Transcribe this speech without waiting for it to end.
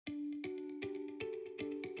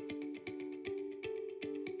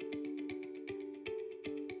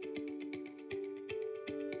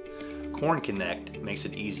CorinConnect makes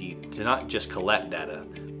it easy to not just collect data,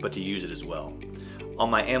 but to use it as well.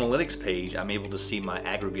 On my analytics page, I'm able to see my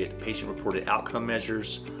aggregate patient-reported outcome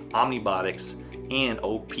measures, orthopeadics, and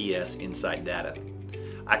OPS Insight data.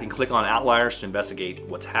 I can click on outliers to investigate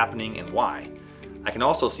what's happening and why. I can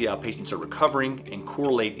also see how patients are recovering and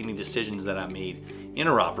correlate any decisions that I made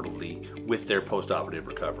intraoperatively with their postoperative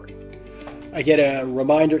recovery. I get a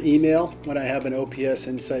reminder email when I have an OPS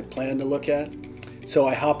Insight plan to look at. So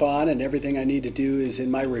I hop on and everything I need to do is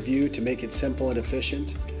in my review to make it simple and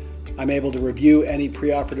efficient. I'm able to review any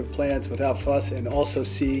preoperative plans without fuss and also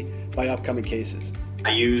see my upcoming cases.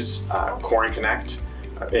 I use CorinConnect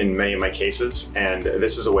in many of my cases, and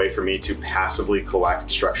this is a way for me to passively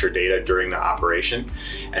collect structured data during the operation.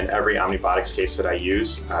 And every orthopeadics case that I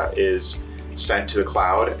use is sent to the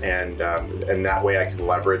cloud, and that way I can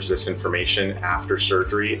leverage this information after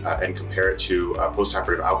surgery and compare it to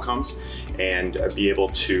postoperative outcomes and be able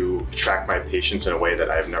to track my patients in a way that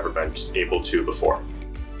I've never been able to before.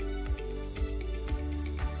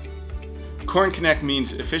 CorinConnect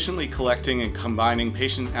means efficiently collecting and combining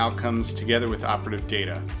patient outcomes together with operative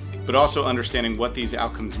data, but also understanding what these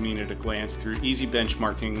outcomes mean at a glance through easy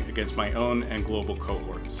benchmarking against my own and global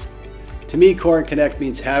cohorts. To me, CorinConnect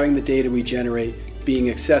means having the data we generate being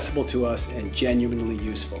accessible to us and genuinely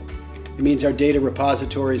useful. It means our data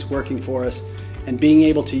repository is working for us and being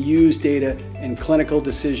able to use data in clinical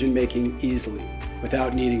decision-making easily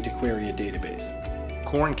without needing to query a database.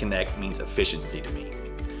 CorinConnect means efficiency to me.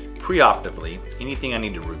 Preoperatively, anything I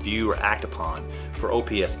need to review or act upon for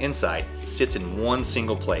OPS Insight sits in one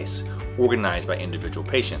single place, organized by individual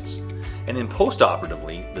patients. And then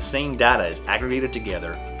postoperatively, the same data is aggregated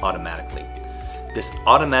together automatically. This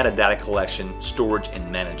automated data collection, storage, and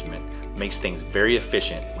management makes things very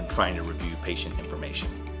efficient when trying to review patient information.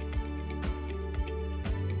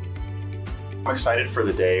 I'm excited for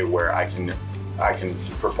the day where I can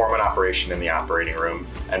perform an operation in the operating room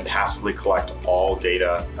and passively collect all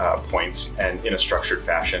data points and in a structured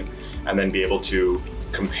fashion, and then be able to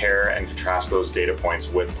compare and contrast those data points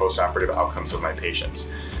with postoperative outcomes of my patients,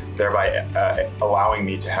 thereby allowing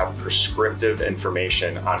me to have prescriptive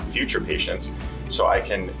information on future patients so I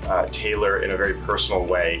can tailor in a very personal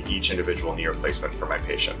way each individual knee replacement for my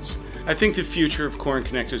patients. I think the future of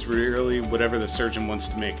CorinConnect is really whatever the surgeon wants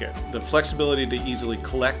to make it. The flexibility to easily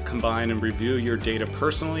collect, combine, and review your data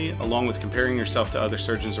personally, along with comparing yourself to other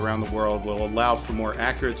surgeons around the world, will allow for more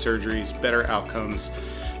accurate surgeries, better outcomes,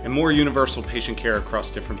 and more universal patient care across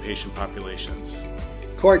different patient populations.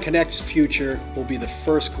 CorinConnect's future will be the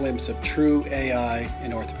first glimpse of true AI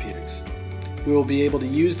in orthopedics. We will be able to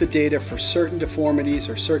use the data for certain deformities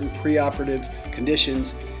or certain preoperative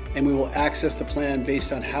conditions, and we will access the plan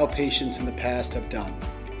based on how patients in the past have done.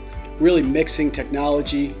 Really mixing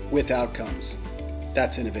technology with outcomes.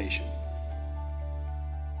 That's innovation.